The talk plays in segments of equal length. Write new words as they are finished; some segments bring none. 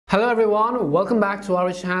Hello everyone, welcome back to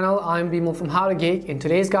our channel. I'm Bimal from How to Geek. In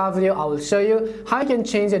today's guide video, I will show you how you can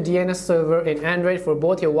change your DNS server in Android for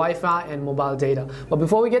both your Wi-Fi and mobile data. But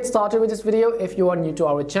before we get started with this video, if you are new to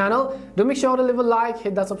our channel, do make sure to leave a like,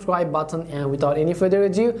 hit that subscribe button, and without any further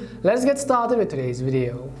ado, let's get started with today's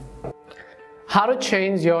video. How to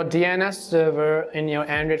change your DNS server in your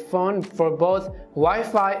Android phone for both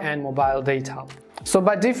Wi-Fi and mobile data. So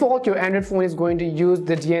by default, your Android phone is going to use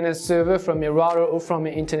the DNS server from your router or from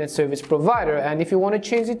your internet service provider, and if you want to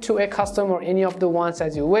change it to a custom or any of the ones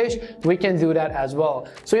as you wish, we can do that as well.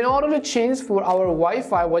 So in order to change for our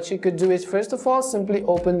Wi-Fi, what you could do is first of all simply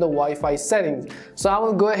open the Wi-Fi settings. So I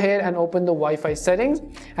will go ahead and open the Wi-Fi settings.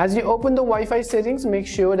 As you open the Wi-Fi settings, make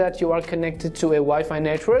sure that you are connected to a Wi-Fi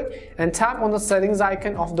network and tap on the settings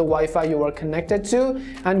icon of the Wi-Fi you are connected to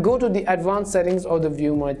and go to the advanced settings or the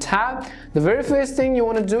view more tab. The very first thing you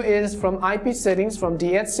want to do is from IP settings, from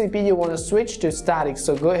DHCP, you want to switch to static.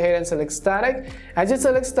 So go ahead and select static. As you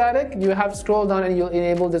select static, you have to scroll down and you'll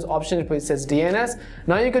enable this option where it says DNS.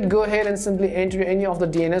 Now you could go ahead and simply enter any of the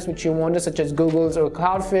DNS which you wanted, such as Google's or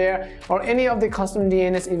Cloudflare or any of the custom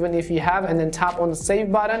DNS even if you have, and then tap on the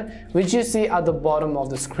save button which you see at the bottom of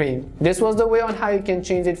the screen. This was the way on how you can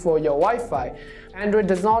change it for your Wi-Fi. Android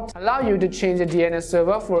does not allow you to change the DNS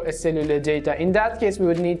server for a cellular data. In that case, we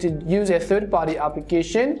would need to use a third-party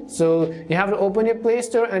application. So you have to open your Play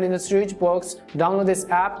Store and in the search box, download this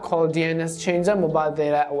app called DNS Changer Mobile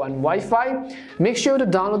Data and Wi-Fi. Make sure to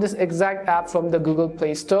download this exact app from the Google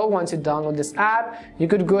Play Store. Once you download this app, you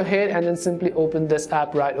could go ahead and then simply open this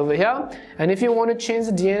app right over here. And if you want to change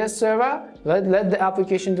the DNS server, let the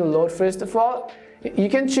application to load first of all. You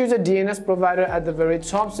can choose a DNS provider at the very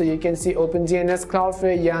top, so you can see OpenDNS,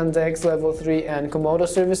 Cloudflare, Yandex, Level 3, and Komodo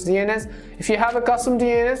Service DNS. If you have a custom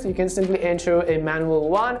DNS, you can simply enter a manual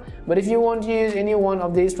one, but if you want to use any one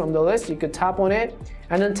of these from the list, you could tap on it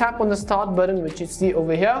and then tap on the start button which you see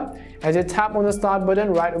over here. As you tap on the start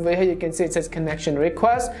button right over here, you can see it says connection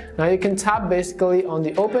request. Now you can tap basically on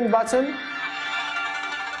the open button,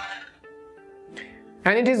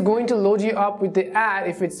 and it is going to load you up with the ad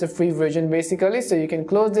if it's the free version basically. So you can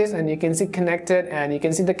close this and you can see connected, and you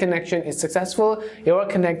can see the connection is successful. You are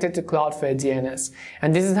connected to Cloudflare DNS.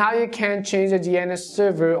 And this is how you can change the DNS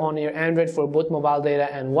server on your Android for both mobile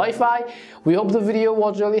data and Wi-Fi. We hope the video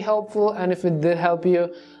was really helpful, and if it did help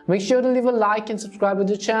you, make sure to leave a like and subscribe to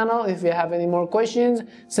the channel. If you have any more questions,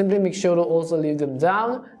 simply make sure to also leave them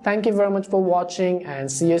down. Thank you very much for watching,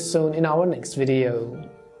 and see you soon in our next video.